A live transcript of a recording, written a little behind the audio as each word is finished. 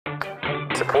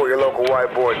Support your local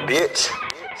white boy, bitch.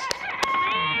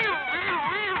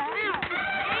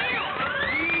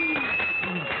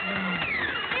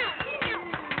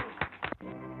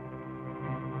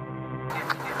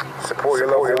 Support your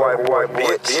local white boy,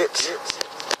 bitch.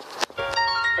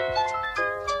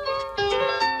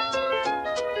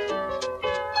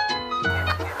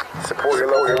 Support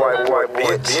your local white boy,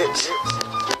 bitch.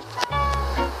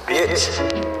 Bitch.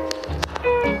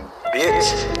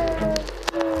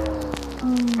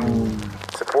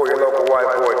 Support your local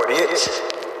white boy, bitch.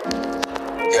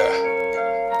 Yeah.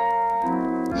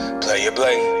 Player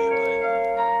Blade,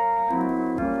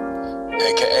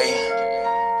 aka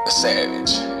the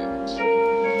Savage.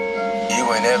 You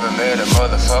ain't ever met a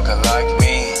motherfucker like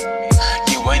me.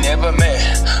 You ain't ever met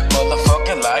a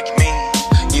motherfucker like me.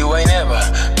 You ain't ever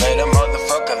met a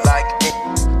motherfucker like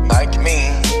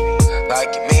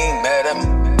me, met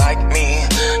him like me.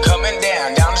 Coming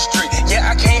down the street, yeah,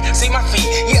 I can't see my feet.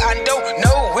 Yeah, I don't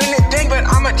know anything, but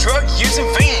I'm a drug using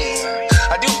fiend.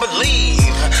 I do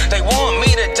believe they want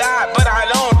me to die, but I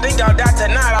don't think I'll die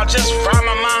tonight. I'll just fry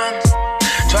my mind.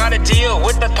 Try to deal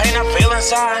with the pain I feel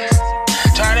inside.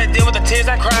 Try to deal with the tears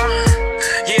I cry.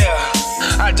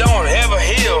 Yeah, I don't ever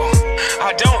heal.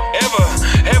 I don't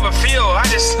ever feel. I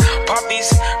just pop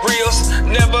these reels,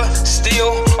 never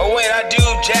steal. Oh wait, I do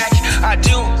jack, I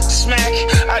do smack,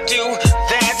 I do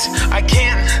that. I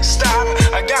can't stop,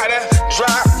 I gotta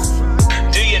drop.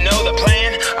 Do you know the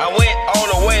plan? I went all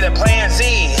the way to plan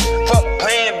Z. Fuck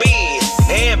plan B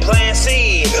and plan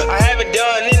C. I haven't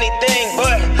done anything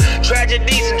but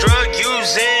tragedies and drug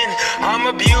using. I'm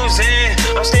abusing,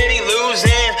 I'm steady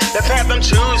losing. The path I'm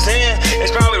choosing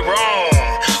is probably wrong.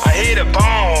 I hit a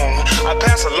bone, I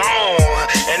pass along,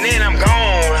 and then I'm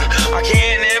gone. I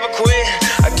can't ever quit,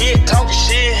 I get talking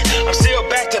shit. I'm still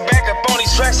back to back up on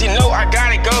these tracks, you know I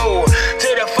gotta go to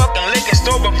the fucking liquor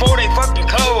store before they fucking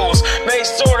close. Make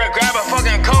sure to grab a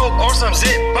fucking Coke or some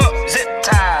zip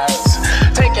ties.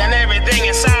 Taking everything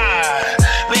inside,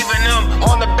 leaving them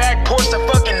on the back porch to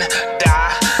fucking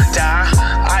die.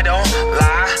 I don't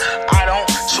lie, I don't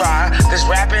try. This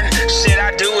rapping shit,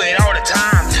 I do it all the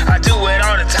time. I do it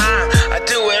all the time.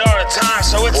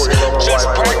 So it's just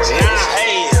practice now.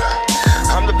 Hey,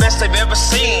 I'm the best they've ever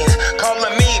seen.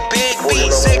 Calling me Big B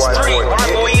 6'3",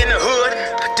 white boy in the hood.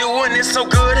 Doing it so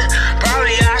good,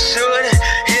 probably I should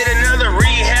hit another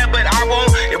rehab, but I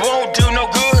won't. It won't do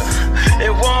no good.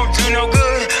 It won't do no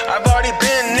good. I've already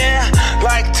been there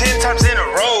like 10 times in a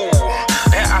row.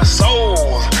 And I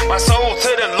sold my soul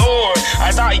to the Lord.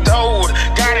 I thought He told,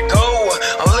 gotta go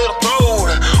a little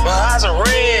throwed. My eyes are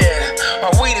red,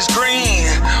 my weed is green.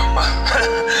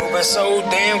 Moving so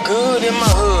damn good in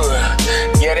my hood.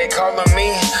 Yeah, they calling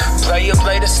me Player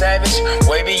Blade the Savage.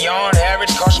 Way beyond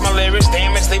average. Caution my lyrics,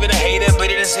 damage, leaving a hater.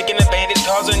 Bleeding and sick in the bandage,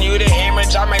 causing you to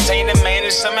hemorrhage. I maintain the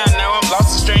manage. Somehow now I'm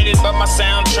lost and stranded, but my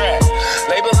soundtrack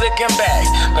label looking back.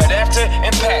 But after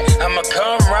impact, I'ma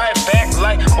come right back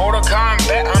like Mortal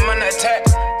Kombat. I'm gonna attack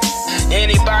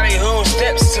anybody who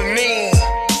steps to me.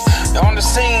 On the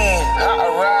scene, I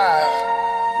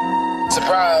arrive.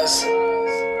 Surprise.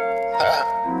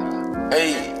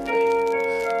 Hey.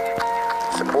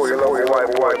 Support your local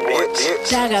white boy, bitch.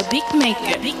 Daga Big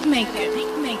Maker.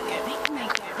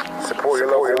 Support your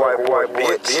local white boy,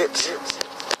 bitch.